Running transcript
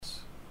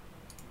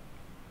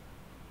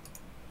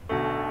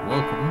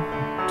welcome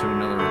to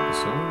another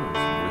episode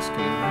of Whiskey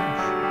and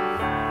Mash.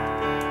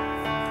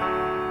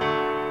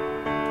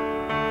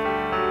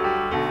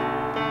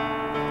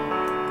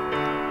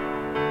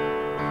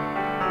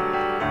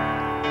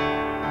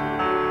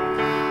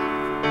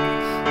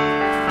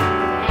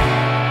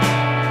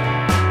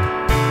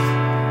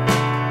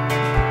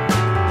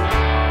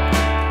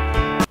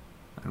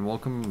 And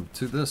welcome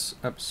to this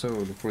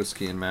episode of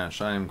Whiskey and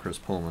Mash. I am Chris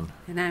Pullman.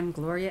 And I'm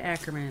Gloria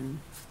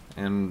Ackerman.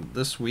 And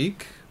this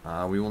week,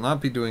 we will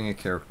not be doing a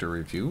character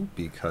review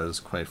because,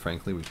 quite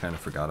frankly, we kind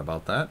of forgot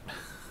about that.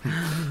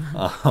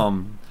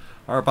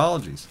 Our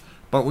apologies.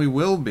 But we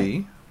will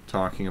be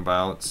talking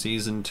about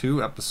Season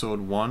 2,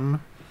 Episode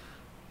 1,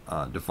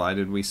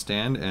 Divided We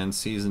Stand, and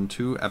Season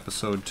 2,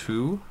 Episode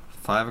 2,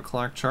 5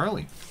 O'Clock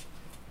Charlie.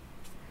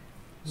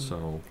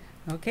 So...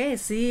 Okay,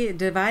 see,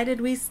 Divided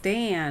We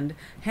Stand.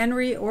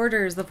 Henry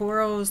orders the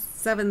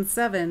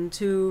 4077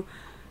 to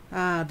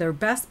their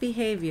best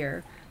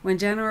behavior when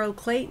General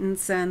Clayton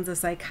sends a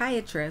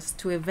psychiatrist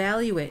to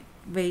evaluate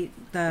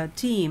the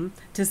team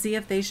to see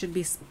if they should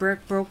be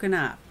broken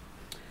up.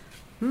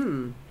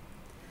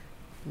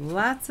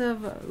 Lots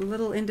of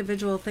little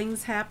individual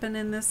things happen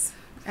in this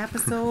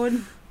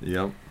episode.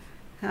 Yep.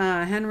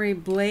 Henry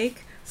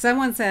Blake.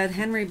 Someone said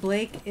Henry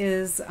Blake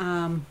is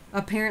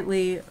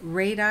apparently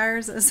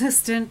Radar's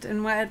assistant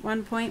at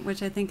one point,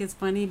 which I think is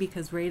funny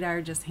because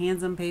Radar just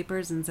hands him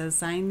papers and says,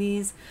 sign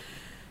these.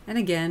 And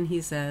again,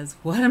 he says,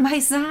 what am I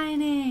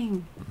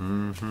signing?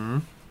 Mm-hmm.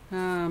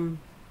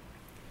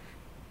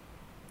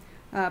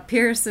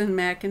 Pearson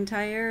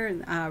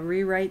McIntyre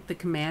rewrite the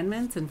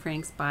commandments in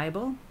Frank's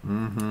Bible.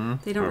 Mm-hmm.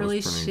 They don't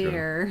really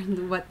share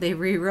what they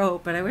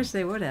rewrote, but I wish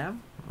they would have.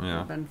 Yeah. It would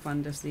have been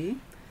fun to see.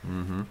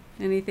 Mm-hmm.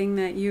 Anything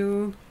that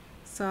you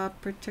saw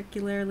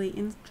particularly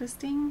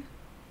interesting?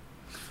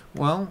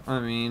 Well, I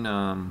mean,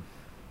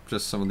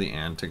 just some of the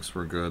antics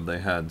were good. They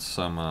had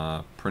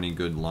some pretty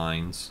good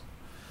lines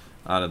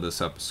out of this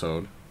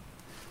episode.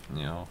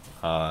 You know,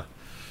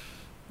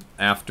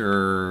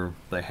 after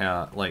they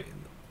had, like,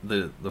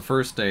 the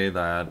first day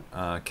that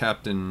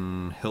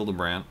Captain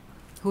Hildebrandt,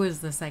 Who is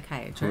the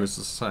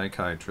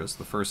psychiatrist?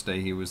 the first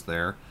day he was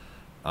there,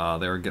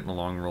 they were getting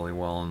along really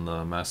well in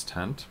the mess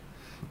tent.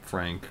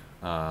 Frank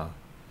Hawk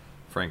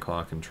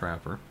and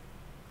Trapper.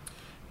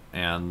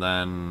 And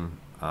then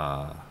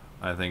I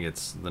think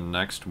it's the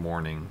next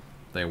morning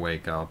they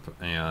wake up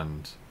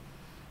and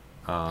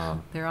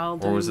they're all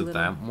doing or was it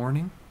that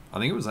morning? I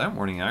think it was that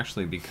morning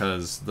actually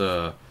because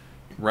the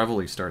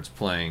Reveille starts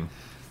playing.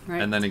 Right.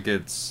 And then it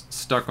gets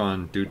stuck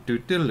on do do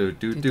diddle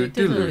do do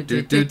diddle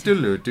do do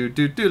diddle do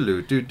do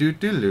diddle do do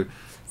diddle.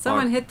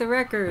 Someone hit the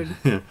record.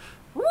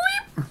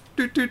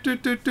 Do, do, do,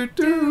 do, do,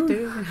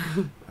 do.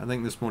 I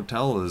think this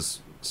motel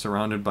is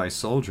surrounded by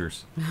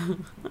soldiers.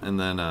 And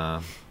then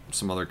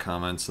some other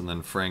comments, and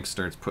then Frank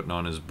starts putting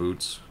on his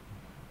boots,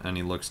 and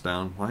he looks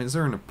down. Why is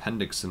there an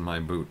appendix in my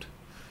boot?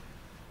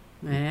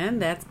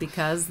 And that's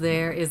because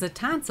there is a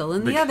tonsil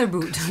in the other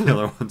boot. The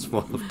other one's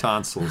full of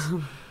tonsils.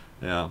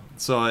 Yeah.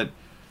 So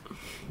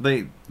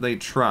they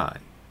try.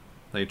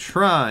 They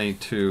try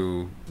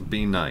to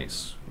be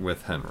nice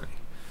with Henry.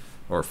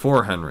 Or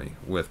for Henry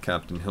with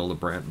Captain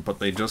Hildebrandt, but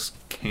they just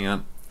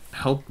can't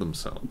help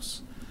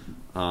themselves.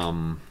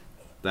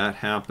 That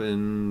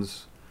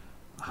happens.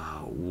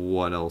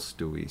 What else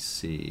do we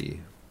see?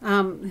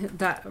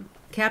 That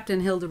Captain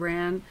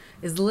Hildebrandt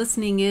is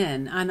listening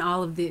in on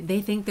all of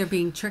they think they're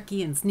being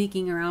tricky and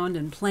sneaking around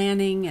and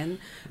planning, and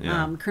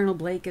Yeah. Colonel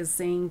Blake is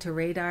saying to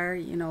Radar,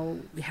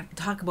 we have to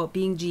talk about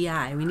being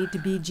GI. We need to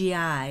be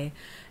GI.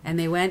 And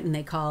they went and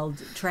they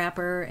called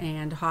Trapper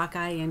and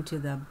Hawkeye into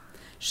the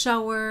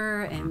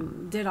shower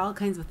and did all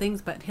kinds of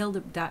things, but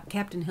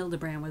Captain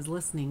Hildebrandt was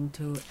listening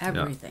to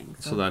everything.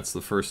 Yeah. So that's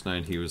the first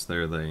night he was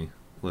there. They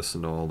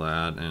listened to all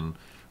that, and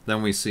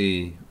then we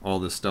see all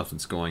this stuff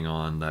that's going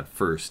on that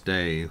first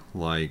day,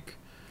 like,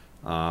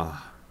 I'm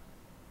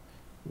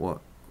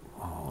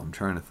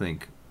trying to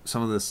think.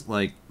 Some of this,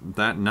 like,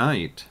 that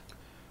night,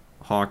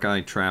 Hawkeye,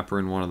 Trapper,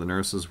 and one of the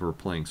nurses were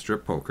playing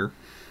strip poker.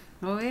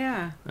 Oh,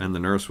 yeah. And the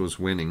nurse was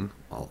winning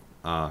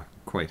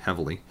quite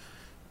heavily.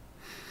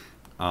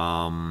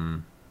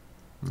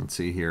 Let's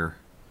see here.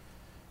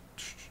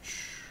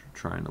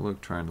 Trying to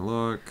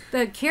look.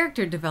 The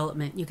character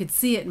development, you could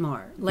see it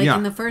more. Like Yeah,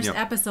 in the first yep.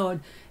 episode,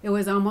 it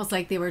was almost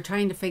like they were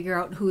trying to figure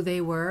out who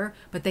they were,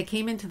 but they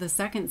came into the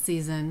second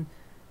season,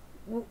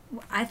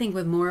 I think,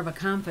 with more of a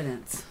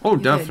confidence. Oh, You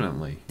could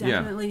definitely.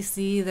 definitely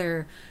see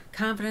their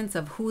confidence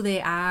of who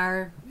they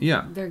are.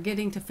 Yeah. They're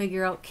getting to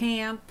figure out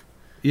camp.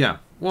 Yeah.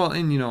 Well,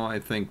 and I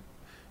think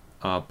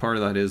part of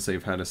that is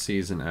they've had a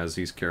season as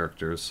these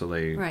characters, so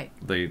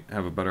they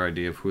have a better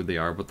idea of who they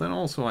are. But then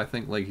also, I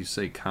think, like you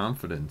say,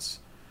 confidence.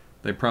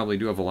 They probably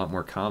do have a lot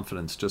more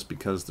confidence just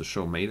because the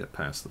show made it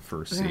past the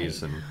first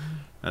season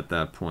at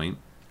that point.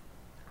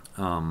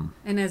 And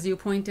as you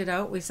pointed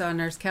out, we saw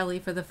Nurse Kelly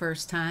for the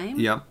first time.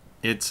 Yep.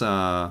 It's,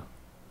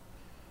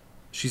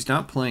 she's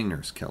not playing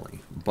Nurse Kelly,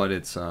 but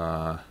it's,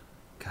 gosh,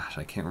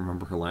 I can't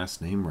remember her last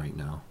name right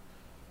now.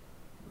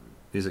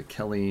 Is it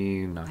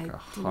Kelly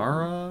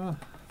Nakahara?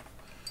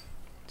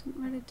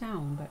 didn't write it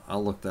down, but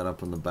I'll look that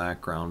up in the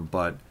background.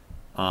 But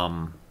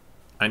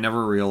I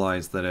never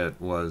realized that it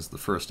was the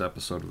first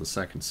episode of the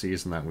second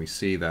season that we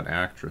see that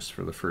actress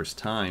for the first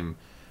time,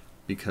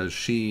 because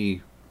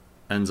she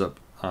ends up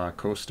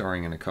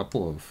co-starring in a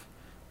couple of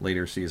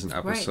later season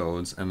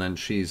episodes, and then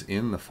she's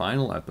in the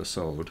final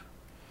episode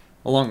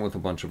along with a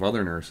bunch of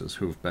other nurses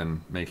who've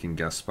been making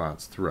guest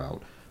spots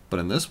throughout. But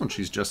in this one,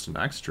 she's just an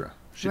extra.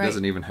 She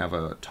doesn't even have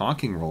a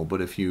talking role.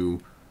 But if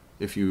you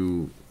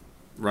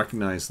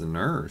recognize the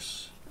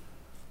nurse,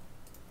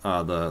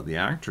 the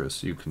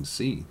actress, you can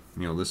see,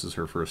 this is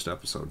her first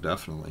episode,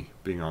 definitely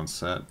being on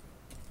set.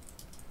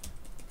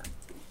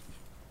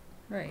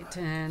 Right,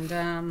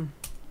 and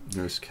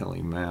Nurse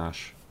Kelly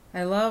Mash.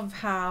 I love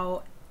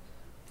how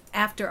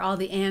after all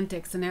the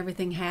antics and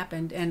everything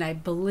happened, and I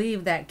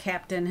believe that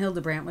Captain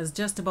Hildebrandt was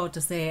just about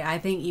to say, I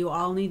think you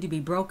all need to be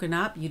broken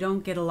up. You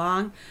don't get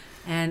along.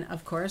 And,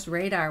 of course,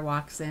 Radar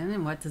walks in,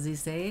 and what does he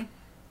say?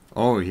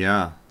 Oh,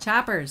 yeah.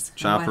 Choppers.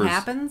 And what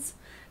happens?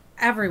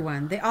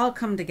 Everyone, they all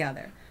come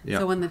together.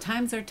 Yep. So when the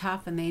times are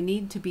tough and they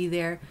need to be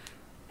there,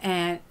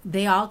 and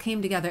they all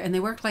came together, and they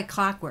worked like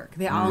clockwork.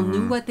 They all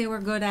knew what they were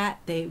good at.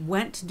 They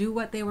went to do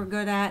what they were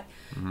good at.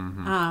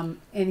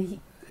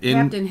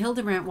 Captain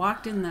Hildebrandt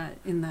walked in the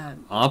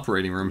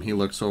operating room. He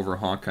looks over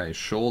Hawkeye's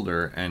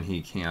shoulder, and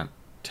he can't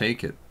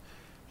take it.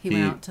 He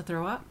went out to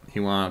throw up? He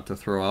went out to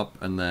throw up,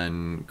 and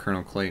then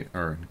General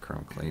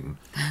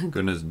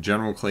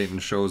Clayton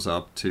shows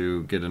up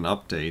to get an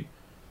update,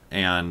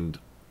 and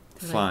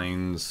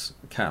finds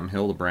Captain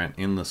Hildebrandt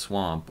in the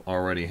swamp,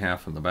 already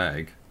half in the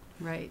bag.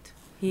 Right.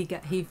 He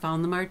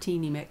found the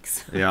martini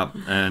mix. Yep,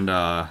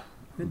 and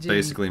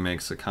basically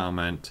makes a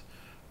comment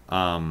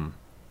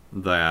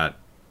that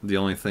the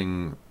only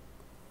thing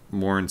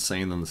more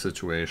insane than the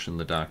situation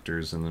the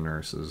doctors and the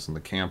nurses and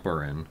the camp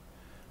are in,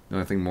 the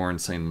only thing more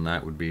insane than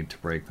that would be to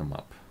break them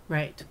up.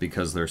 Right.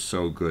 Because they're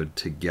so good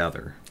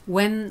together.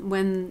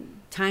 When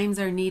times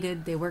are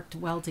needed, they worked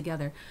well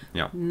together.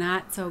 Yeah.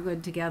 Not so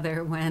good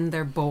together when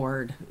they're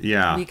bored.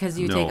 Yeah. Because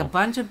you take a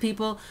bunch of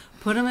people,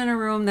 put them in a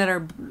room that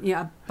are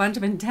a bunch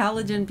of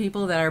intelligent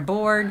people that are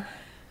bored.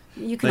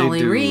 You can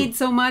only read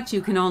so much.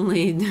 You can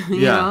only,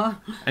 you know.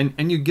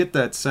 And you get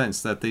that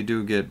sense that they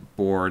do get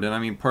bored. And I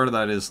mean, part of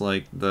that is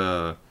like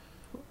the...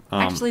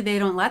 Actually, they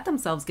don't let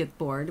themselves get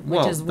bored,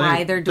 which is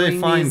why they're doing They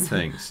find these...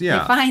 things, yeah.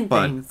 They find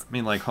things. I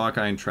mean, like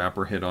Hawkeye and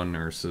Trapper hit on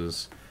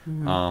nurses.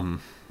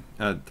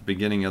 At the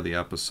beginning of the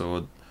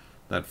episode,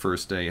 that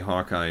first day,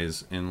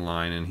 Hawkeye's in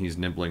line and he's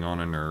nibbling on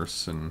a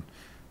nurse, and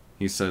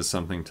he says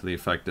something to the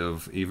effect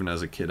of, even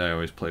as a kid, I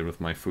always played with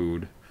my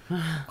food.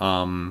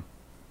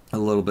 A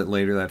little bit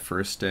later that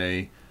first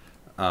day,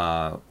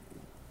 Frank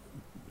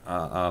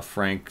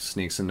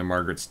sneaks into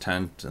Margaret's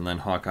tent, and then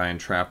Hawkeye and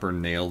Trapper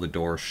nail the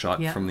door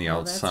shut from the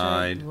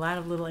outside. That's right. A lot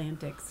of little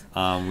antics.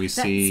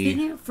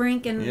 Speaking of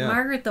Frank and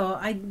Margaret, though,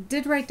 I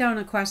did write down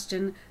a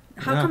question.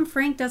 How come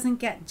Frank doesn't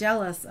get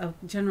jealous of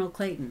General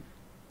Clayton?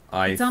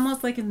 It's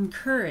almost like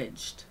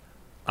encouraged.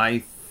 I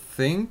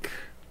think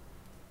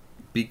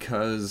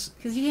because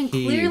you can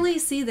clearly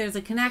see there's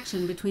a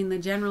connection between the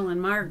general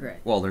and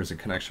Margaret. Well, there's a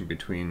connection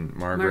between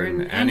Margaret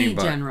and any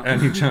general.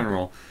 Any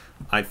general.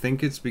 I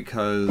think it's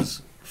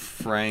because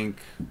Frank,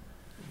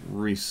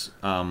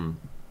 maybe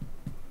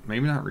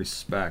not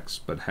respects,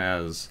 but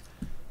has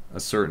a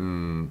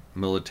certain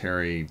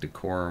military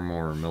decorum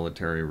or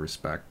military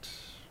respect,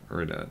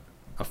 or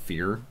a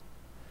fear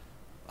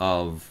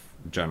of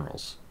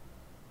generals.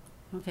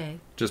 Okay.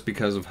 Just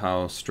because of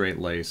how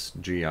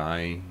straight-laced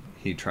GI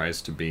he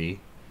tries to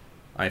be,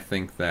 I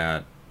think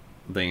that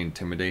they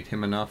intimidate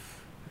him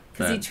enough.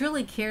 Because he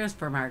truly cares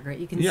for Margaret.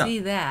 You can see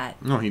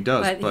that. No, he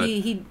does. But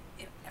he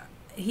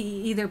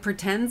either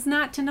pretends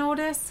not to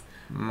notice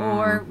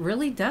or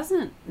really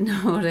doesn't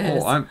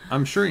notice. Oh,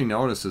 I'm sure he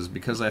notices,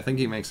 because I think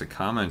he makes a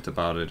comment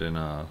about it in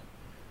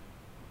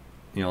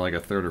like a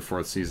third or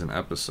fourth season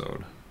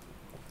episode.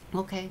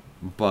 Okay.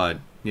 But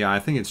yeah, I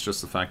think it's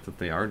just the fact that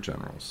they are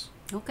generals.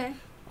 Okay.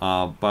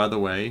 By the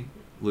way,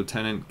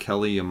 Lieutenant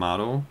Kelly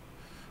Yamato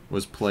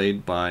was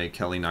played by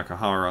Kelly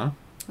Nakahara.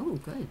 Oh,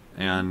 good.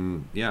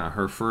 And yeah,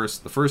 the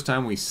first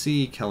time we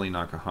see Kelly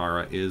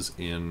Nakahara is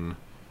in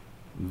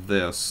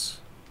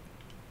this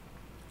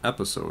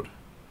episode.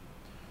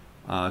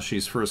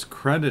 She's first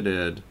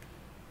credited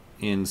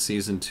in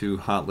season 2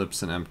 Hot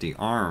Lips and Empty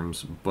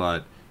Arms,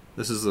 but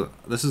this is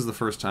the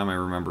first time I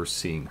remember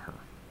seeing her.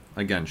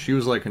 Again, she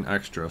was like an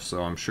extra,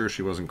 so I'm sure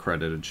she wasn't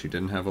credited. She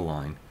didn't have a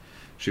line.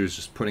 She was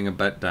just putting a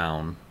bet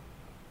down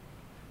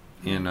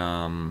in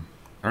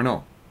or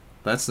no,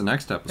 that's the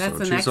next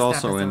episode. She's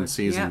also in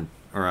season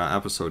or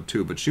episode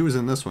 2, but she was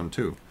in this one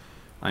too.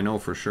 I know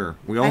for sure.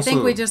 I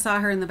think we just saw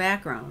her in the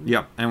background.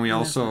 Yep, and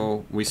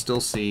we still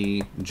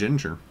see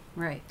Ginger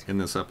in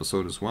this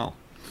episode as well.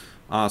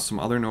 Some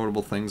other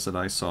notable things that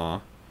I saw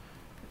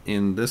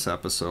in this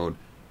episode,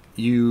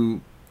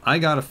 I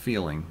got a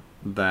feeling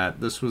that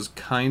this was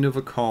kind of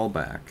a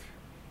callback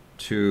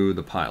to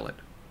the pilot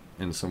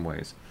in some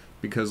ways,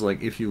 because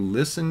like if you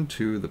listen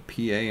to the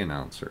PA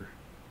announcer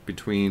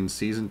between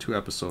season 2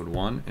 episode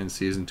 1 and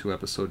season 2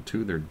 episode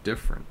 2, they're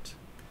different.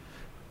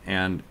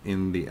 And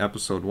in the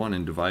episode 1,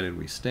 in Divided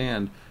We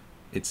Stand,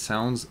 it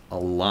sounds a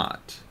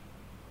lot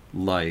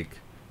like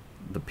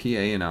the PA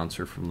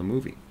announcer from the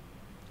movie.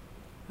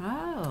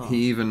 Oh. He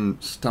even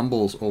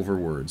stumbles over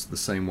words the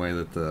same way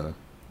that the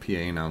PA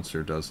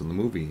announcer does in the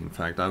movie. In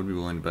fact, I would be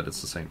willing to bet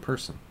it's the same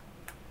person.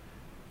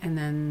 And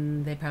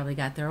then they probably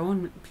got their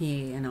own PA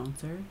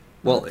announcer.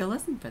 Well, We'll have to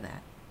listen for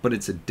that. But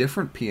it's a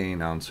different PA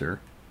announcer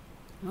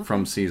Okay.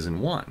 from season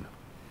 1.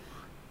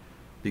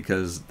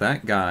 Because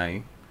that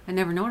guy... I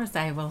never noticed.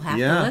 I will have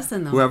to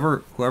listen, though.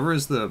 Whoever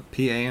is the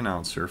PA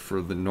announcer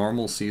for the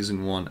normal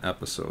season 1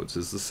 episodes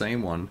is the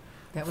same one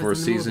That was for in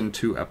the season movie.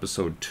 2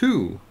 episode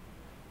 2.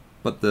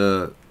 But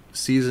the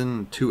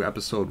season 2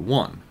 episode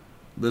 1,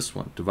 this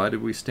one,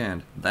 Divided We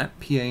Stand, that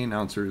PA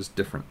announcer is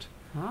different.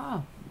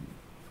 Oh.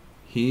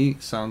 He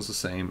sounds the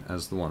same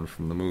as the one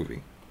from the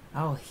movie.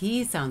 Oh,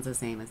 he sounds the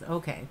same as...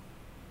 Okay.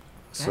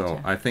 So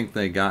Gotcha. I think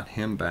they got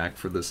him back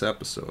for this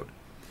episode.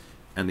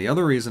 And the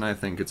other reason I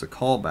think it's a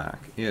callback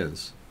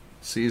is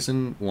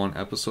season 1,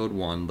 episode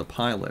 1, the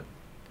pilot.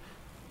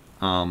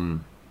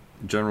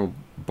 General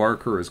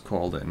Barker is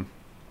called in.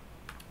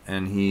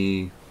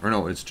 And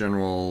it's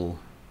General...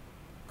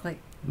 Clay.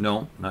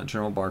 No, not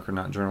General Barker,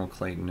 not General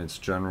Clayton. It's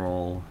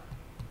General...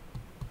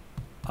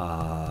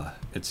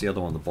 it's the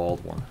other one, the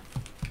bald one.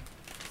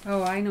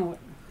 Oh, I know.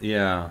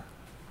 Yeah.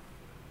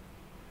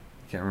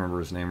 Can't remember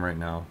his name right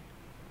now.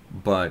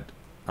 But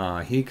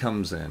he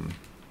comes in.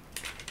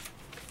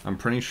 I'm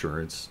pretty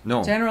sure it's...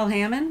 No. General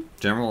Hammond?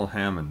 General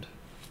Hammond.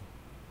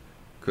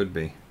 Could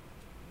be.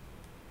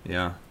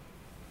 Yeah.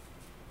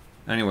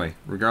 Anyway,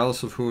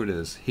 regardless of who it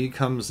is, he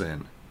comes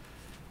in.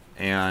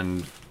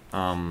 And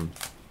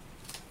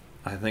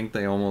I think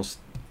they almost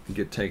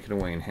get taken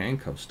away in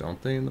handcuffs,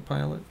 don't they, in the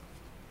pilot?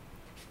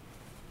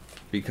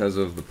 Because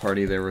of the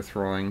party they were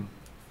throwing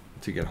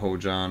to get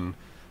Ho-Jon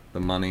the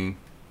money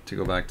to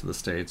go back to the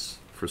States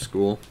for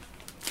school.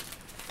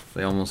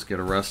 They almost get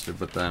arrested,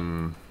 but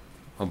then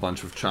a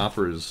bunch of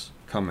choppers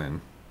come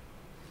in.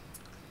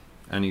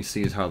 And he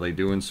sees how they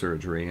do in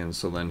surgery, and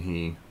so then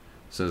he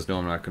says, no,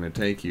 I'm not going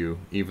to take you,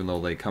 even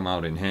though they come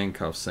out in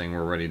handcuffs saying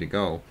we're ready to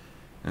go.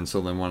 And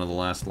so then one of the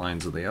last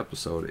lines of the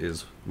episode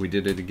is, we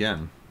did it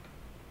again.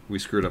 We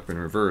screwed up in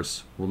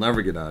reverse. We'll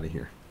never get out of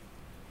here.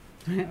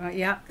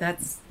 Yeah,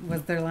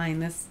 was their line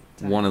this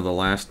time. One of the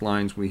last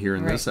lines we hear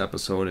in this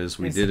episode is,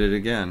 we did it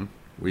again.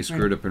 We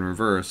screwed up in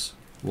reverse.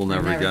 We'll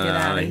never get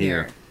out of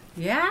here.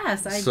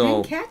 Yes, I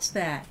didn't catch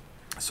that.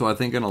 So I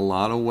think in a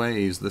lot of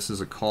ways, this is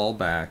a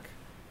callback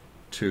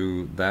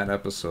to that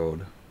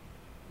episode,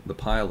 the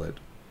pilot,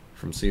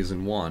 from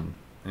season 1,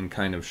 and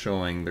kind of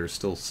showing there's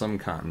still some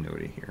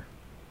continuity here.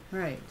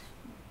 Right.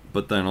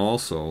 But then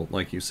also,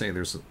 like you say,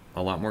 there's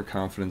a lot more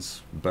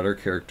confidence, better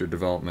character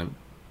development.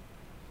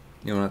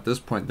 You know, at this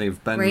point,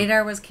 they've been...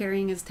 Radar was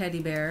carrying his teddy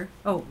bear.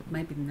 Oh, it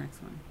might be the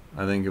next one.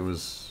 I think it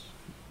was...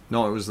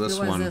 No, it was this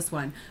one. It was this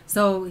one.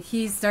 So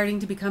he's starting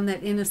to become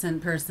that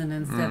innocent person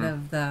instead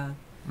of the...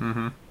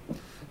 Mm-hmm.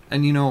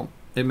 And, you know,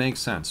 it makes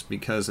sense,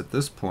 because at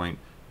this point,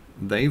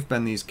 they've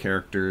been these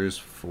characters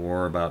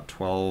for about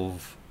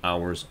 12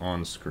 hours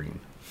on screen.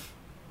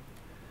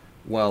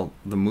 Well,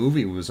 the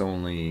movie was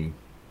only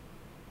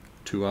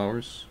 2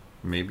 hours,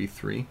 maybe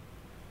 3.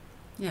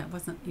 Yeah, it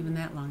wasn't even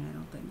that long, I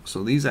don't think.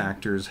 So these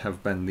actors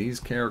have been these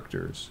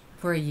characters...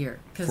 For a year,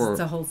 because it's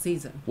a whole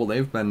season. Well,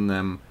 they've been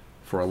them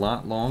for a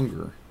lot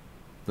longer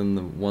than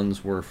the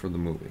ones were for the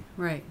movie.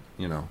 Right.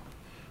 You know.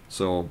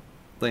 So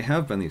they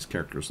have been these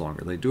characters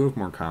longer. They do have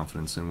more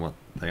confidence in what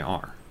they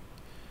are.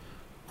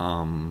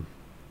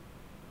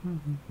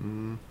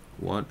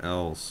 What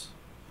else?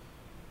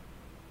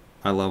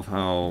 I love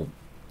how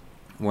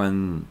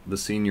when the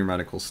senior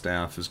medical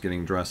staff is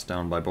getting dressed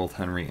down by both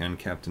Henry and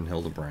Captain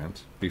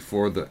Hildebrandt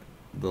before the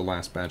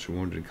last batch of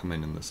wounded come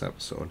in this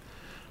episode,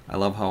 I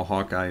love how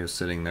Hawkeye is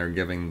sitting there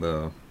giving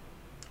the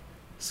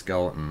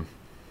skeleton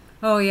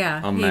Oh,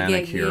 yeah. a He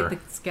manicure.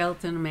 gave the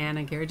skeleton a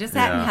manicure. Just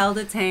sat and held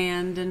its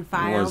hand and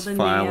filed was the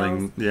filing,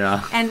 nails.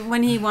 yeah. And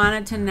when he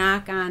wanted to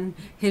knock on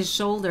his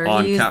shoulder,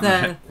 On he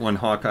used when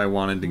Hawkeye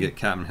wanted to get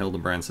Captain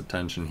Hildebrandt's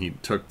attention, he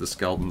took the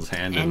skeleton's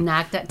hand and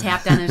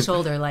tapped on his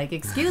shoulder like,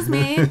 excuse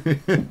me.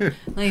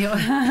 like,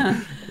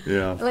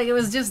 yeah. like it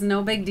was just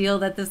no big deal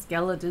that the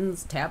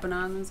skeleton's tapping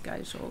on this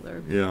guy's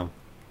shoulder. Yeah.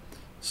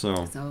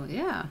 So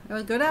yeah, it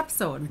was a good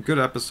episode. good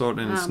episode,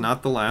 and it's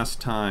not the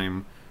last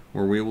time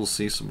where we will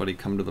see somebody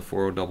come to the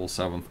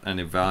 4077th and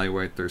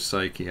evaluate their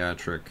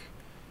psychiatric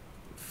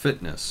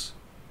fitness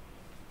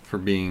for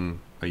being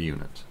a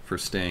unit, for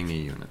staying a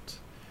unit.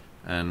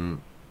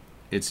 And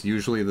it's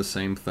usually the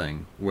same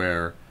thing,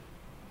 where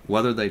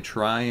whether they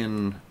try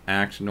and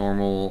act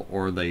normal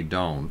or they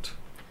don't,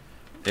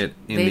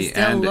 They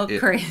still look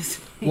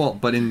crazy. Well,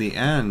 but in the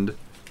end,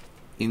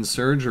 in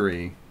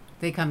surgery,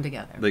 They come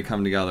together. they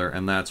come together,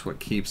 and that's what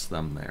keeps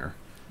them there.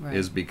 Right.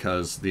 Is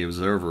because the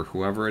observer,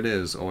 whoever it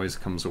is, always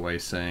comes away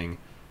saying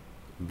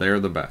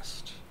they're the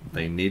best.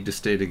 They need to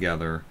stay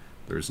together.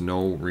 There's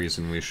no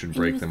reason we should And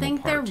break you them think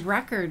apart. their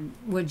record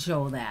would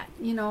show that?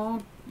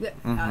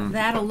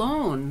 That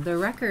alone, the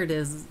record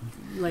is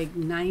like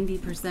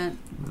 90%.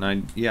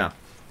 Yeah.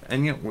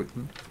 And yet,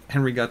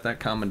 Henry got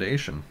that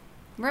commendation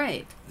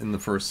Right. in the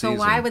first So season.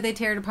 why would they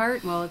tear it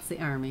apart? Well, it's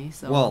the army.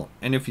 So Well,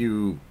 and if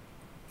you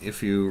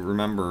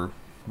remember,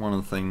 one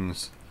of the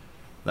things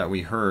that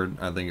we heard,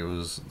 I think it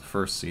was the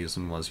first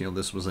season, was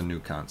this was a new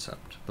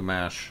concept. The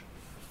MASH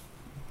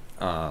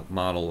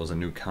model was a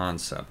new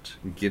concept,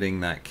 getting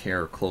that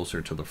care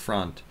closer to the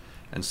front.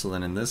 And so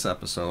then in this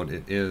episode,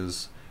 it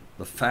is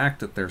the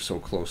fact that they're so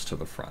close to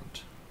the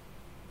front.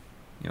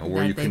 Where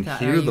That you they can thought,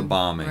 hear the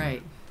bombing.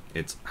 Right.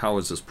 It's how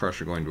is this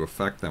pressure going to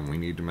affect them? We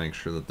need to make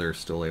sure that they're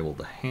still able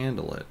to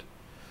handle it.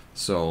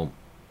 So,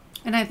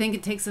 And I think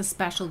it takes a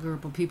special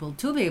group of people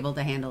to be able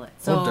to handle it.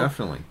 So,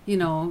 definitely.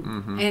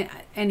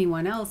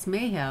 Anyone else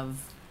may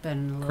have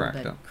been a little Cracked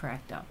bit up.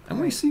 cracked up. And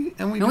Right.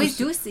 we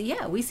do see,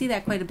 we see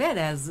that quite a bit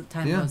as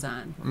time goes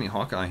on. I mean,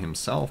 Hawkeye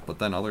himself, but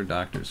then other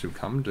doctors who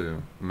come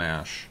to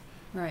MASH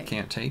Right.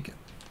 can't take it.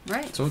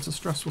 Right. So it's a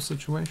stressful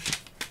situation.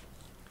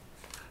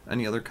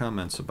 Any other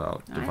comments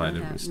about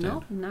Divided We Stand?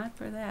 Nope, not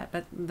for that.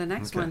 But the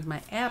next Okay. one's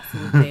my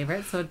absolute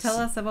favorite. So tell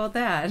us about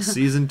that.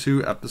 Season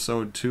 2,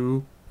 Episode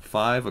 2,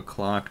 5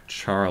 o'clock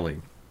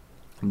Charlie.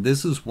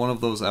 This is one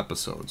of those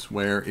episodes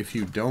where if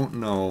you don't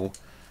know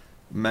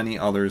many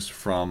others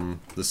from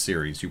the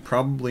series, you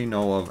probably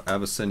know of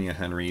Abyssinia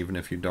Henry, even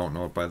if you don't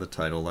know it by the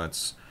title.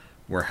 That's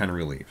where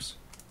Henry leaves.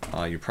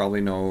 You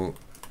probably know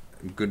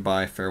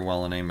Goodbye,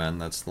 Farewell, and Amen.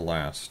 That's the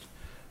last.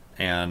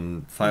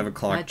 And 5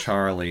 o'clock What?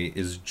 Charlie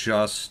is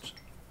just,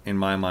 in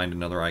my mind,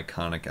 another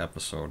iconic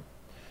episode.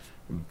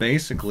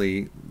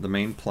 Basically, the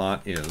main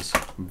plot is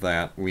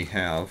that we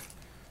have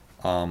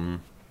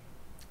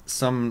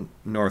some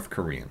North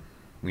Korean.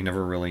 We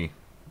never really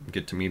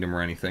get to meet him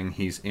or anything.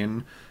 He's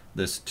in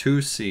this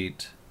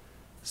 2-seat,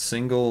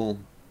 single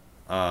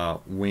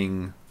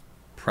wing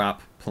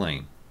prop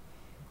plane.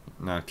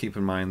 Now, keep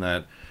in mind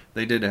that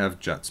they did have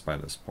jets by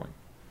this point.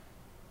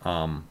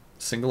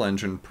 Single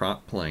engine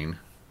prop plane.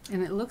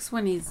 And it looks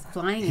when he's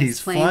flying He's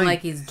his plane flying-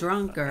 like he's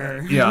drunk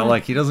or... Yeah,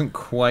 like he doesn't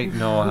quite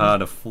know how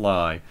to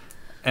fly.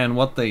 And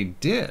what they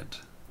did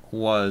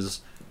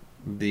was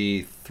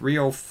the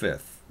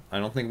 305th. I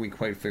don't think we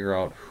quite figure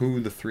out who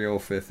the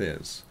 305th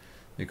is.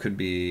 It could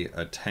be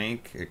a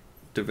tank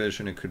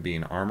division, it could be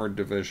an armored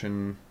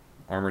division,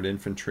 armored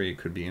infantry, it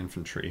could be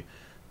infantry.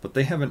 But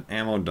they have an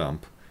ammo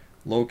dump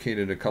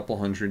located a couple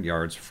hundred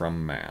yards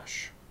from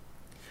MASH.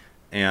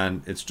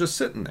 And it's just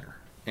sitting there.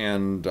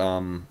 And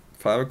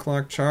 5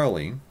 o'clock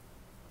Charlie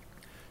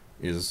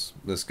is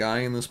this guy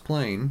in this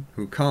plane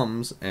who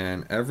comes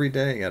and every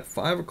day at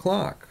 5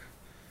 o'clock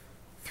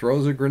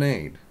throws a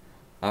grenade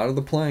out of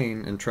the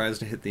plane and tries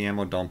to hit the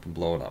ammo dump and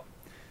blow it up.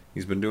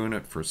 He's been doing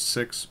it for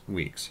 6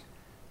 weeks.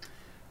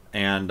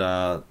 And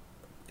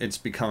it's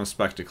become a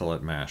spectacle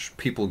at MASH.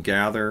 People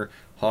gather,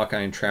 Hawkeye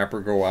and Trapper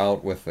go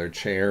out with their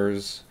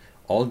chairs,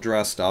 all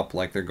dressed up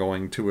like they're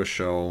going to a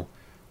show.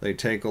 They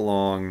take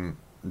along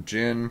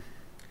gin,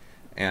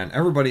 and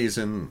everybody's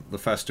in the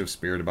festive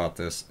spirit about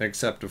this,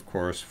 except, of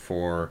course,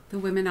 for The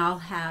women all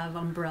have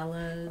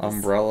umbrellas.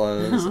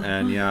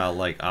 and,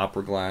 like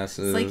opera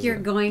glasses. It's like you're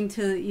going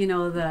to,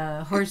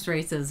 the horse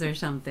races or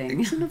something.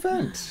 It's an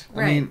event.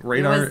 Right. I mean,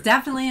 Radar... It was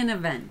definitely an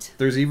event.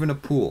 There's even a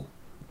pool,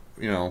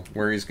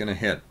 where he's going to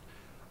hit.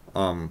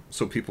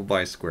 So people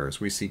buy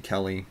squares. We see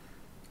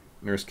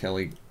Nurse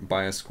Kelly,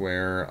 buy a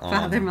square.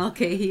 Father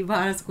Mulcahy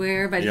bought a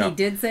square, but Yeah. he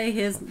did say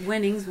his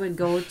winnings would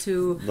go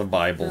to... The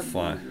Bible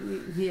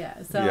fund.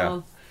 Yeah,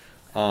 so...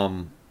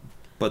 Yeah.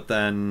 But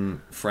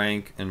then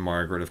Frank and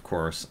Margaret, of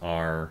course,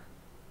 are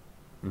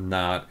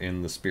not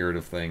in the spirit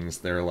of things.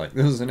 They're like,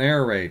 this is an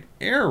air raid.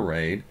 Air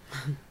raid?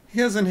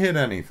 He hasn't hit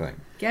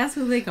anything. Guess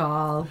who they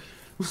call?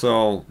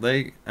 So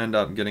they end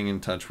up getting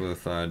in touch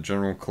with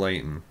General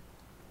Clayton,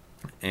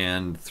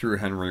 and through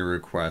Henry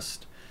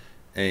request,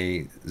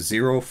 a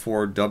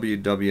 04WW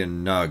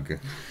Nug.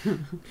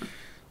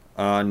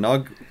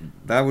 Nug,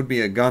 that would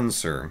be a gun,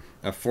 sir.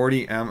 A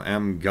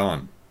 40mm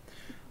gun.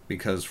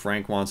 Because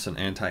Frank wants an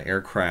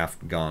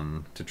anti-aircraft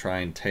gun to try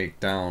and take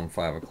down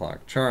 5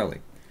 o'clock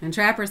Charlie. And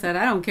Trapper said,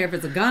 I don't care if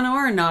it's a gun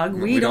or a nug,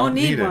 we don't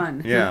need it.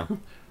 one. Yeah.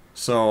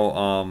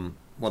 So,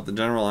 what the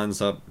general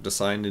ends up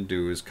deciding to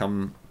do is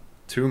come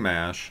to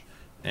MASH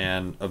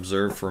and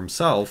observe for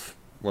himself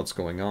what's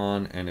going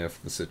on and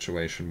if the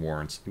situation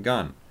warrants a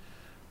gun.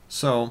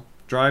 So,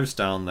 drives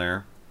down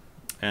there,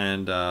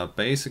 and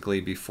basically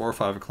before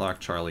 5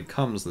 o'clock Charlie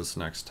comes this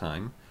next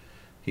time,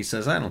 he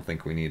says, I don't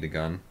think we need a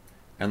gun.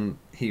 And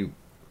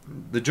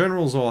the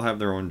generals all have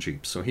their own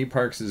jeeps, so he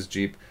parks his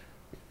jeep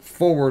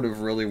forward of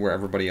really where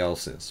everybody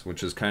else is,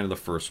 which is kind of the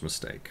first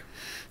mistake.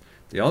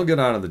 They all get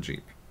out of the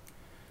jeep.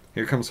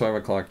 Here comes 5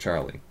 o'clock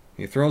Charlie.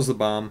 He throws the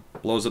bomb,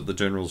 blows up the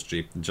general's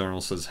jeep. The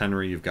general says,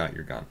 Henry, you've got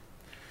your gun.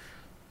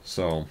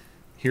 So,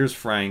 here's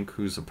Frank,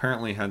 who's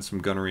apparently had some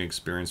gunnery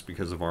experience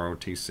because of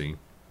ROTC.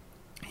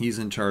 He's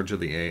in charge of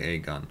the AA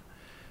gun.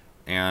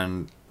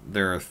 And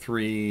there are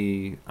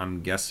 3,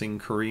 I'm guessing,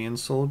 Korean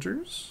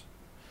soldiers.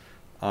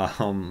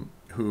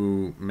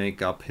 who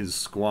make up his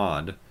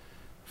squad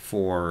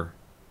for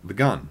the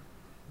gun.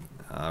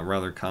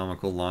 Rather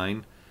comical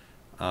line.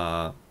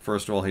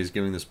 First of all, he's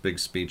giving this big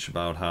speech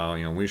about how,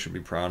 we should be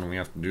proud and we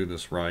have to do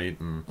this right.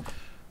 And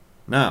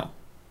now,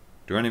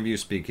 do any of you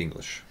speak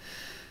English?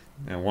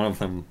 And one of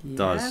them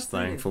does, Yes,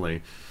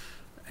 thankfully.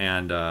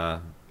 And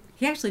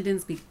he actually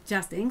didn't speak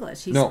just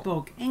English. He No.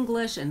 spoke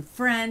English and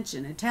French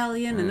and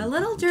Italian and a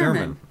little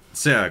German.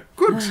 Sehr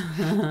gut.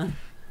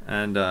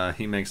 And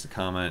he makes the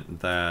comment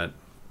that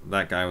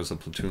guy was a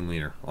platoon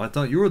leader. Well, I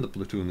thought you were the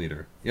platoon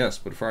leader. Yes,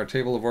 but for our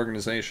table of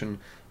organization,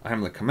 I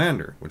am the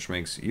commander, which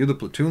makes you the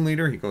platoon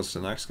leader. He goes to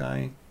the next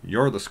guy.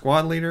 You're the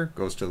squad leader,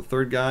 goes to the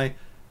third guy,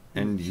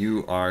 and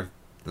you are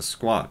the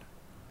squad.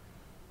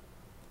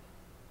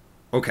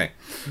 Okay.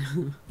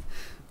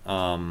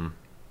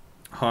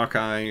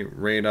 Hawkeye,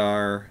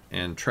 Radar,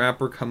 and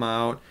Trapper come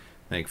out,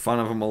 make fun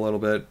of him a little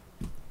bit.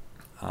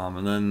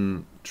 And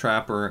then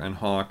Trapper and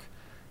Hawk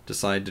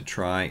decide to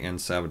try and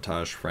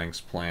sabotage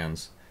Frank's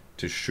plans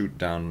to shoot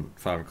down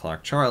 5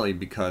 o'clock Charlie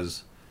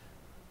because,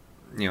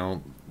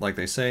 like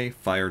they say,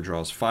 fire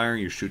draws fire.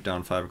 You shoot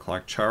down 5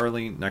 o'clock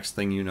Charlie. Next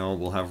thing you know,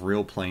 we'll have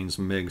real planes,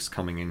 MiGs,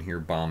 coming in here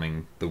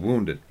bombing the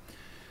wounded.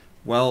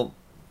 Well,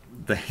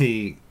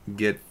 they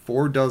get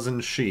 4 dozen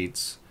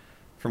sheets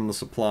from the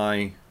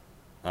supply.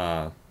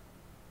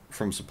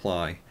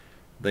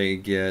 They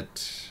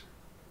get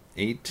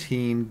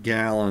 18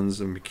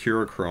 gallons of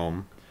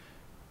mercurochrome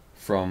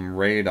from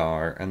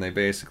Radar, and they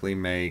basically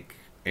make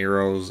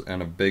arrows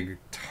and a big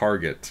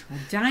target A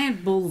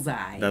giant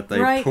bullseye that they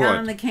right put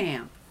on the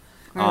camp.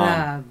 Or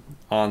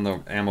on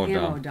the ammo the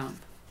ammo dump. dump.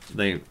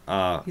 They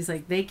He's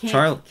like, they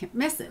Charlie- can't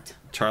miss it.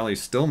 Charlie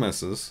still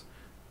misses,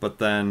 but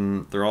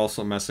then they're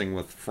also messing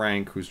with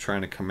Frank, who's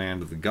trying to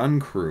command the gun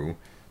crew,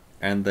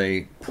 and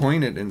they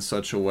point it in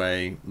such a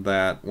way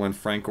that when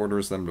Frank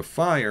orders them to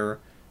fire,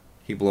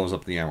 he blows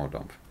up the ammo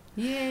dump.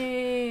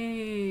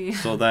 Yay!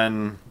 So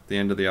then, the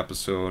end of the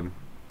episode,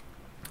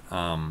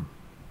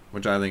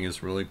 which I think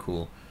is really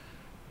cool,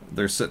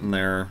 they're sitting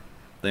there,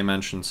 they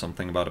mention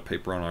something about a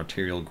paper on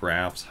arterial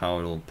grafts, how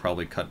it'll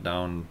probably cut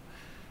down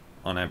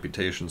on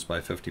amputations by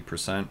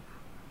 50%.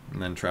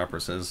 And then Trapper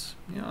says,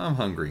 I'm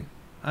hungry.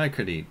 I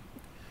could eat.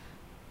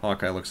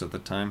 Hawkeye looks at the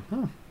time.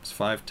 It's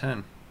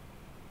 5:10.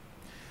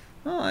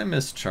 Oh, I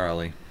miss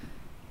Charlie.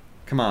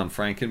 Come on,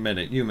 Frank, admit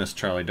it. You miss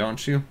Charlie,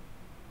 don't you?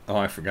 Oh,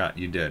 I forgot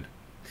you did.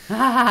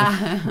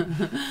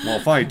 Well,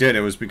 if I did,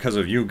 it was because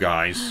of you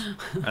guys.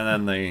 And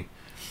then they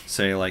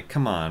say,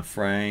 come on,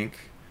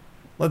 Frank.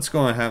 Let's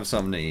go and have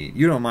something to eat.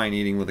 You don't mind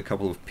eating with a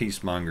couple of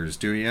peacemongers,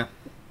 do you?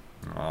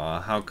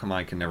 How come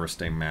I can never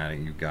stay mad at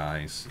you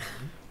guys?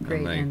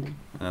 Great ending.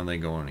 And they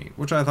go and eat,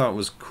 which I thought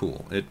was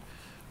cool. It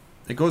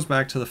goes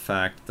back to the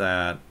fact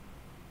that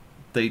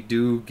they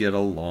do get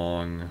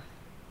along.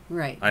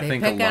 Right. I they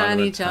think pick a lot on of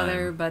the each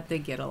other, time- but they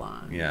get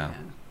along. Yeah.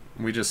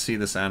 We just see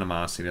this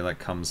animosity that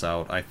comes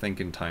out, I think,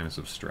 in times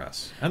of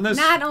stress. And this,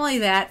 Not only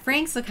that,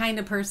 Frank's the kind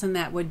of person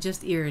that would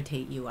just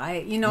irritate you.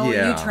 You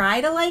Yeah. try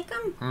to like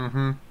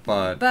him,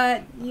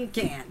 but you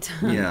can't.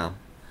 yeah.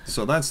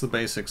 So that's the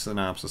basic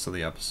synopsis of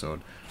the episode.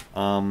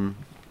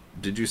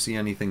 Did you see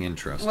anything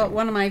interesting? Well,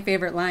 one of my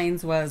favorite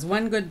lines was,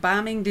 "One good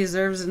bombing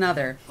deserves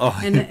another." Oh.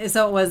 And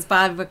so it was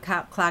 5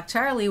 o'clock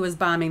Charlie was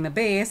bombing the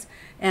base,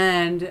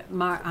 and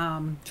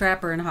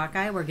Trapper and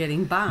Hawkeye were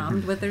getting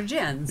bombed with their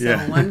gin. So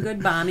Yeah. one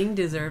good bombing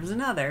deserves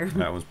another.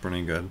 That was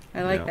pretty good.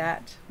 I like Yeah.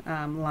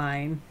 that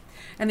line.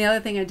 And the other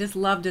thing I just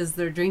loved is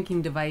their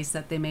drinking device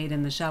that they made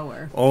in the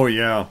shower. Oh,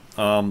 yeah.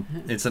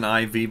 It's an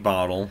IV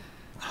bottle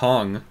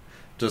hung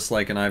just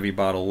like an IV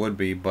bottle would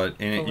be, but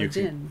in Full it you of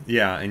can gin.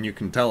 yeah, and you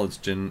can tell it's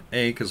gin.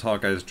 A, because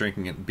Hawkeye's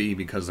drinking it. B,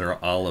 because there are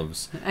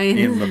olives I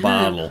in the know.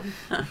 bottle.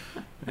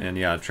 And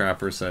yeah,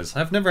 Trapper says,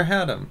 "I've never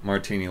had a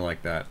martini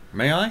like that.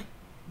 May I?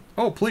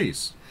 Oh,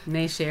 please." And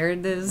they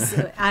shared this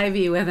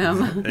IV with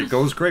him. It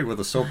goes great with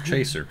a soap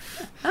chaser.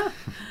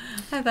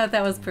 I thought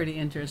that was pretty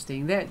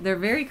interesting. They're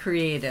very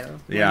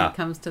creative when Yeah. it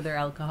comes to their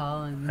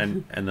alcohol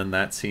And then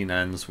that scene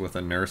ends with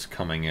a nurse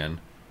coming in.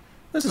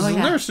 This is Oh, the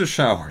yeah. nurse's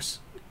showers.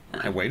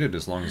 I waited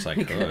as long as I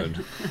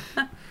could.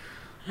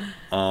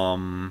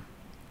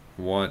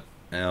 What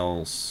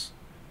else?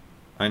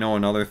 I know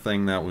another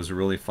thing that was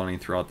really funny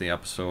throughout the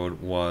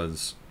episode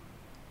was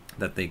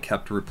that they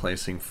kept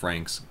replacing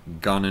Frank's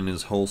gun in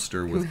his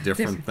holster with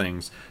different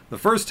things. The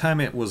first time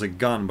it was a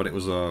gun, but it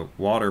was a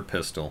water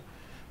pistol.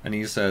 And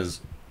he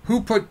says,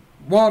 "Who put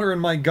water in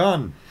my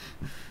gun?"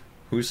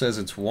 Who says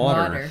it's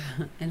water?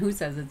 And who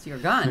says it's your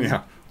gun?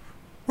 Yeah.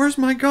 Where's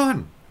my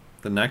gun?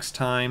 The next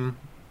time,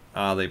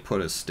 they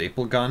put a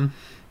staple gun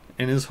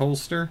in his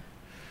holster.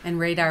 And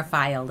Radar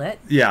filed it.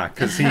 Yeah,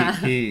 because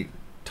he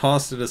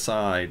tossed it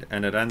aside,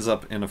 and it ends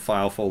up in a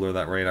file folder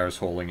that Radar's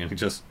holding, and he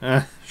just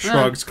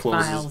shrugs,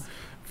 closes,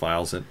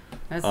 files it.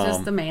 That's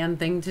just the man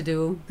thing to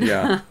do.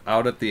 Yeah,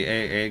 out at the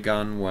AA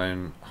gun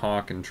when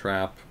Hawk and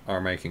Trap are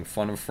making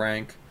fun of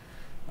Frank,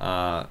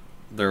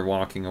 they're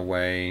walking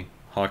away.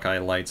 Hawkeye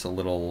lights a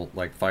little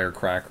like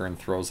firecracker and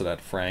throws it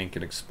at Frank.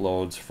 It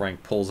explodes.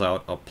 Frank pulls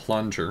out a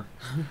plunger,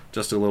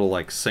 just a little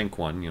like sink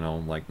one,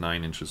 like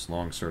 9 inches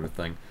long sort of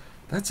thing.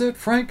 That's it,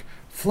 Frank.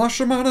 Flush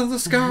him out of the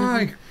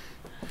sky.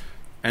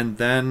 And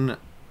then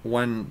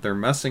when they're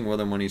messing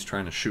with him when he's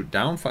trying to shoot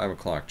down 5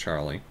 o'clock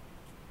Charlie,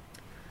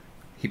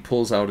 he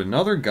pulls out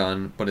another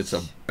gun, but it's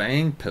a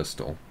bang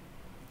pistol.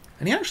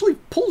 And he actually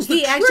pulls the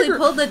trigger. He actually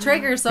pulled the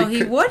trigger so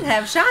he would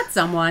have shot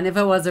someone if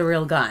it was a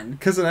real gun.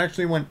 Because it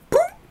actually went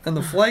boop, and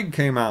the flag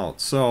came out.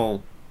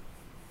 So,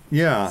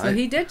 yeah. So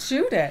he did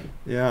shoot it.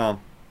 Yeah.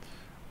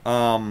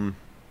 Something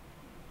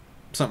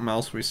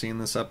else we see in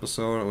this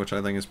episode, which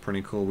I think is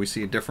pretty cool. We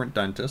see a different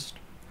dentist.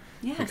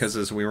 Yes. Because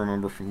as we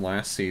remember from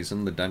last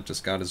season, the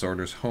dentist got his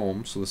orders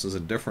home, so this is a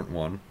different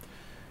one.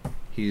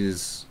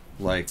 He's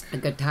like... a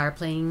guitar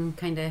playing,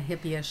 kind of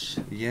hippie-ish.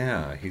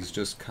 Yeah, he's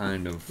just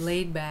kind of...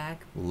 laid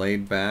back.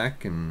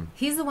 And...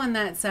 He's the one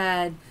that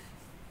said,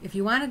 if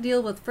you want to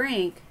deal with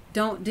Frank,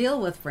 don't deal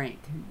with Frank.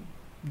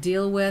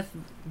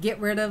 Get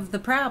rid of the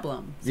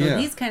problem. So yeah.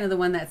 He's kind of the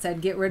one that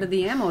said, get rid of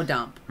the ammo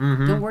dump.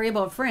 Mm-hmm. Don't worry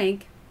about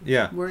Frank.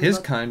 Yeah, his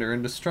kind are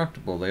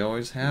indestructible. They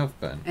always have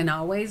been. And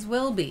always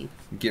will be.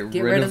 Get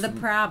rid of the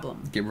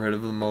problem. Get rid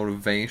of the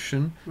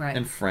motivation. Right.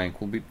 And Frank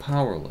will be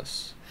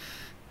powerless.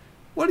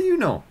 What do you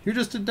know? You're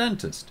just a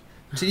dentist.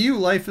 To you,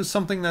 life is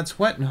something that's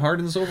wet and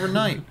hardens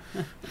overnight.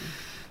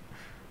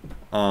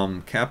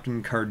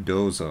 Captain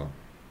Cardozo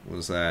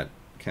was that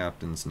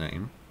captain's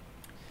name.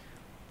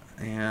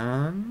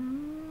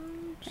 And...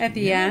 at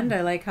the end,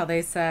 I like how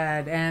they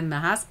said, and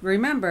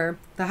remember,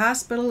 the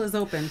hospital is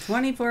open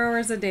 24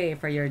 hours a day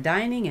for your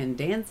dining and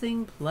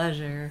dancing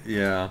pleasure.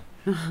 Yeah.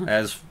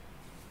 As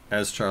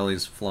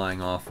Charlie's flying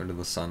off into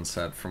the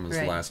sunset from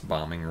his last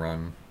bombing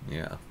run.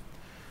 Yeah.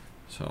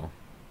 So.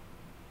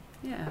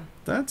 Yeah.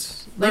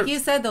 That's... like you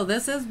said, though,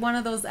 this is one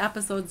of those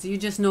episodes you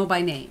just know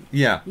by name.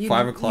 Yeah,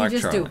 5 o'clock Charlie.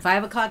 You just do.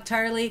 5 o'clock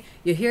Charlie.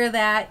 You hear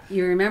that.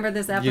 You remember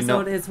this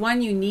episode. It's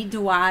one you need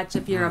to watch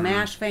if you're a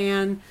MASH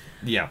fan.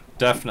 Yeah,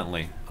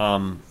 definitely.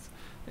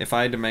 If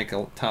I had to make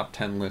a top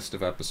 10 list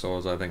of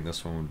episodes, I think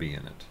this one would be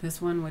in it.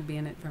 This one would be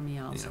in it for me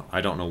also.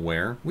 I don't know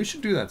where. We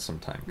should do that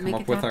sometime. Come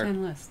up with our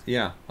 10 list.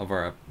 Yeah, of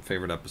our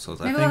favorite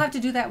episodes. Maybe we'll have to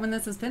do that when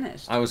this is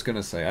finished. I was going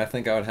to say, I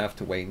think I would have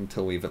to wait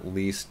until we've at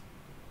least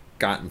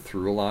gotten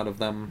through a lot of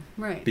them.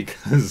 Right.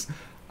 Because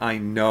I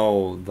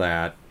know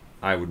that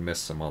I would miss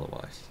some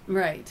otherwise.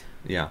 Right.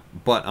 Yeah.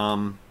 But,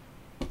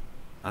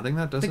 I think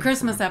that does the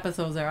Christmas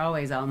episodes are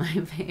always all my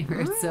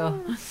favorites, so...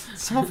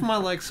 some of them I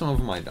like, some of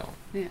them I don't.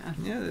 Yeah.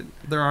 Yeah,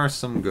 there are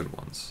some good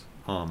ones.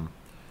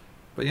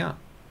 But yeah,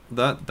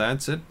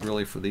 that's it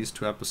really for these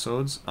 2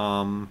 episodes.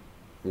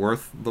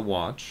 Worth the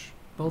watch.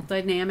 Both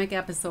dynamic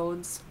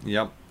episodes.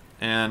 Yep.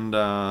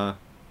 And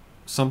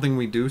something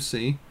we do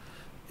see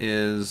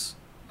is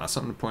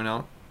something to point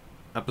out.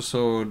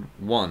 Episode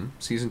 1,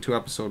 Season 2,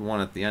 Episode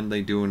 1, at the end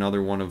they do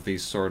another one of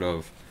these sort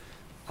of...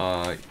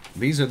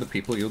 these are the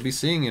people you'll be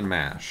seeing in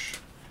MASH.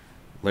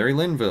 Larry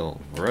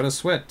Linville, Loretta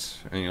Swit,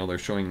 and they're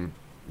showing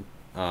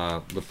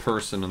the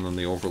person and then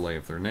the overlay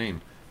of their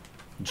name.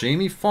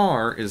 Jamie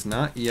Farr is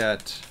not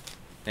yet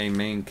a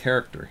main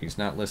character. He's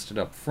not listed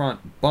up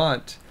front,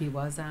 but he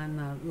was on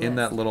the list. In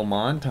that little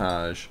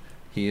montage,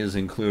 he is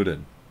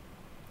included.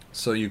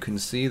 So you can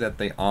see that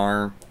they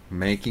are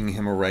making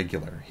him a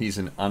regular. He's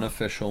an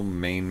unofficial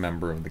main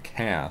member of the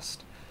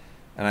cast.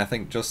 And I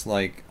think just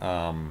like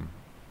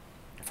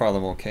Father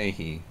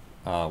Mulcahy,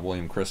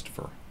 William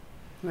Christopher.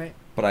 Right.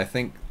 But I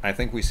think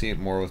we see it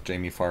more with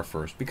Jamie Farr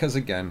first, because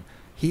again,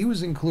 he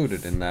was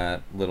included in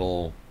that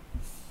little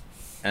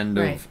end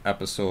of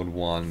episode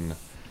 1.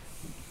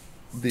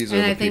 These are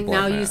the people. And I think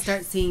now you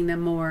start seeing them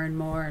more and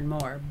more and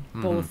more.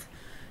 Mm-hmm. Both,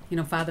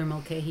 Father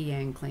Mulcahy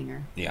and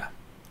Klinger. Yeah.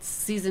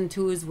 Season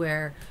 2 is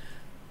where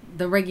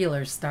the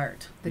regulars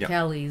start. The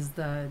Kellys,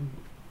 the...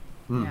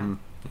 Mm-hmm.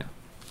 Yeah.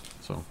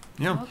 So,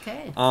 yeah.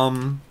 Okay.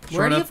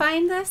 Where do you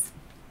find this?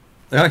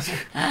 We'll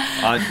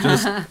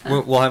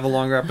have a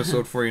longer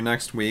episode for you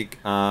next week.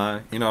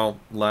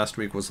 Last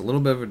week was a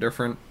little bit of a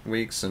different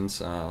week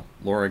since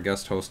Laura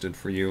guest hosted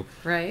for you.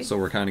 Right. So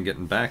we're kind of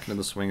getting back into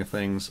the swing of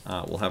things.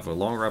 We'll have a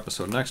longer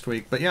episode next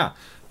week. But yeah,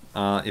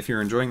 if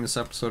you're enjoying this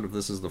episode, if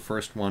this is the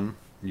first one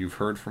you've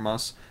heard from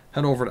us,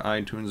 head over to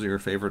iTunes or your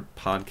favorite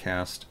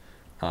podcast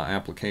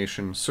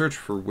application. Search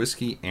for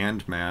Whiskey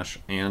and Mash,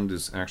 and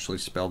is actually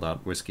spelled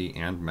out Whiskey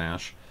and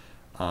Mash,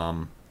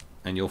 and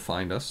you'll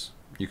find us.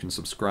 You can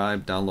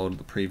subscribe, download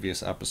the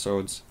previous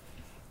episodes,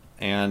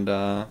 and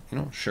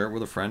share it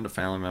with a friend, a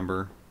family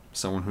member,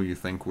 someone who you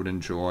think would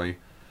enjoy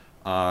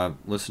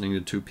listening to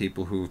 2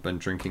 people who've been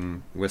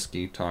drinking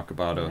whiskey talk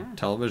about a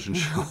television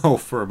show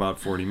for about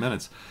 40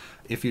 minutes.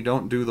 If you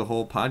don't do the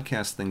whole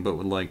podcast thing but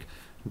would like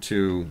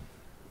to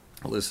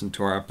listen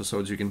to our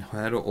episodes, you can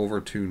head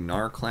over to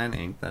NarClan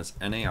Inc. That's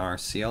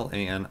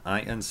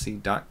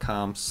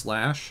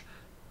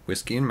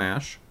NARCLANINC.com/Whiskey and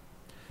Mash.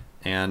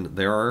 And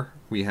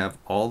we have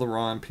all the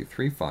raw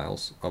MP3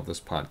 files of this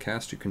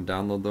podcast. You can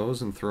download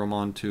those and throw them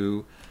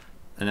onto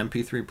an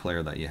MP3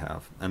 player that you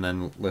have, and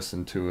then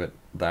listen to it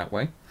that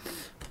way.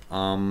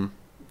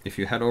 if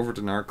you head over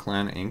to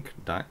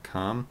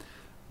narclaninc.com,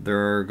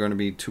 there are going to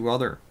be 2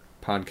 other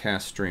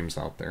podcast streams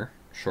out there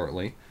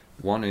shortly.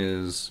 One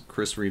is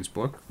Chris Reed's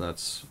book.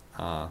 That's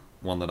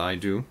one that I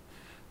do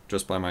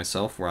just by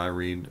myself, where I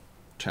read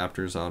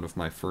chapters out of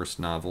my first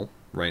novel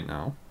right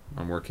now.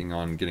 I'm working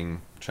on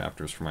getting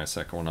chapters for my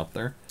second one up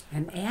there.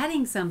 And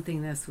adding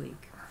something this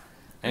week.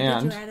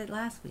 And did you add it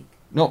last week?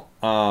 No,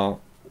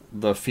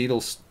 the feed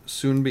will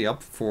soon be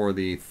up for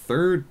the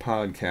 3rd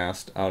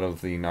podcast out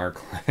of the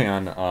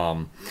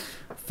Narclan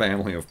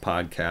family of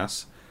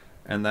podcasts,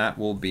 and that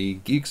will be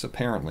Geeks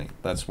Apparently.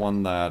 That's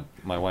one that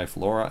my wife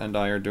Laura and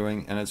I are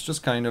doing, and it's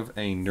just kind of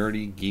a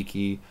nerdy,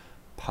 geeky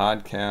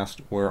podcast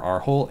where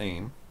our whole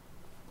aim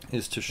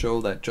is to show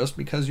that just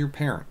because you're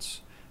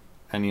parents,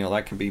 and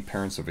that can be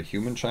parents of a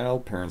human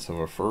child, parents of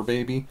a fur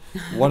baby,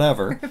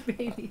 whatever. Fur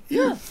baby.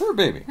 Yeah, fur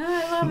baby. Oh,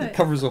 I love it. It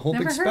covers a whole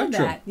Never big heard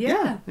spectrum. that.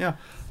 Yeah. Yeah.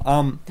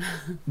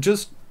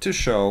 Just to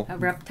show. A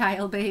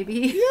reptile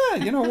baby.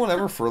 Yeah,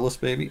 whatever, furless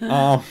baby.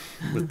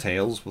 With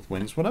tails, with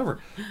wings, whatever.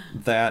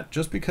 That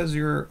just because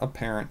you're a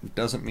parent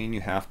doesn't mean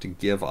you have to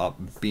give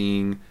up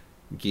being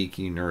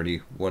geeky,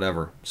 nerdy,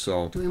 whatever.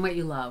 So Doing what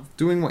you love.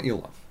 Doing what you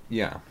love.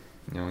 Yeah.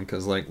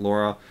 Because like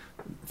Laura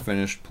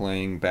finished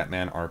playing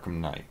Batman Arkham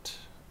Knight.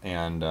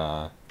 And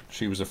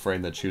she was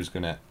afraid that she was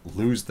going to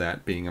lose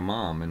that being a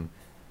mom. And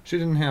she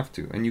didn't have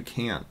to. And you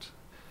can't.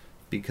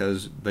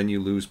 Because then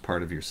you lose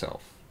part of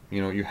yourself.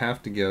 You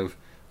have to give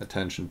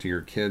attention to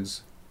your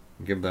kids.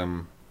 Give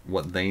them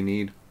what they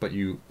need. But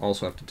you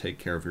also have to take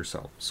care of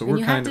yourself. So and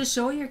you have to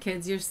show your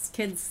kids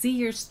see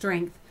your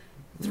strength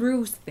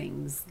through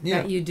things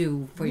that you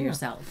do for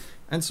yourself.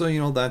 And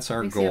so, that's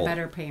our Makes goal. you a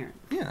better parent.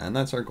 Yeah, and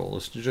that's our goal,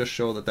 is to just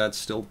show that that's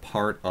still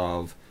part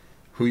of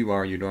who you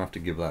are. You don't have to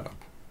give that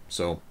up.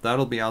 So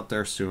that'll be out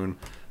there soon.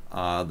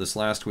 This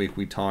last week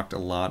we talked a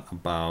lot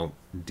about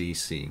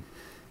DC.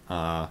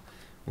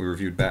 We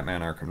reviewed Batman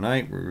Arkham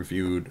Knight. We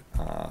reviewed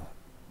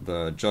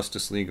the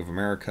Justice League of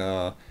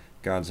America,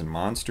 Gods and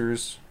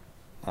Monsters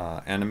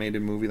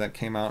animated movie that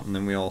came out. And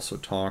then we also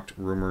talked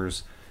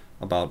rumors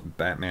about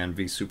Batman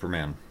v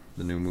Superman,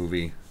 the new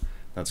movie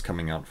that's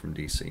coming out from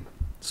DC.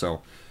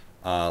 So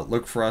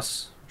look for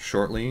us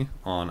shortly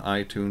on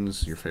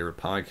iTunes, your favorite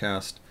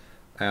podcast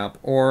app,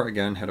 or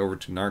again, head over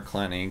to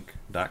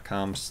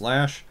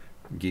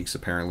narclaninc.com/geeks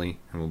apparently,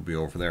 and we'll be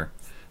over there.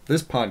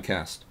 This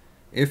podcast,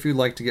 if you'd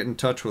like to get in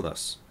touch with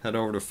us, head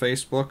over to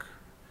Facebook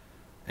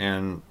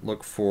and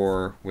look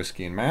for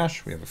Whiskey and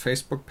Mash. We have a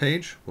Facebook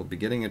page. We'll be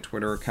getting a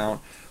Twitter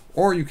account,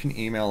 or you can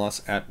email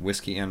us at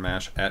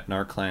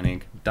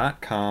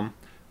whiskeyandmash@narclaninc.com.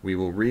 We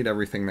will read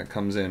everything that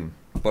comes in.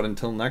 But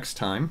until next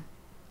time,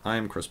 I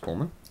am Chris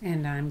Pullman.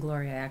 And I'm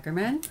Gloria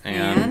Ackerman.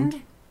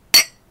 And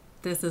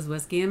this is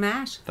Whiskey and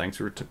Mash. Thanks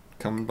for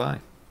coming by.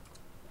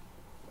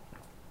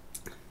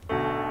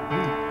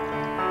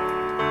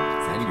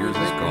 And yours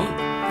is gone.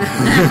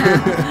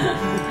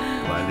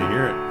 Glad to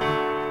hear it.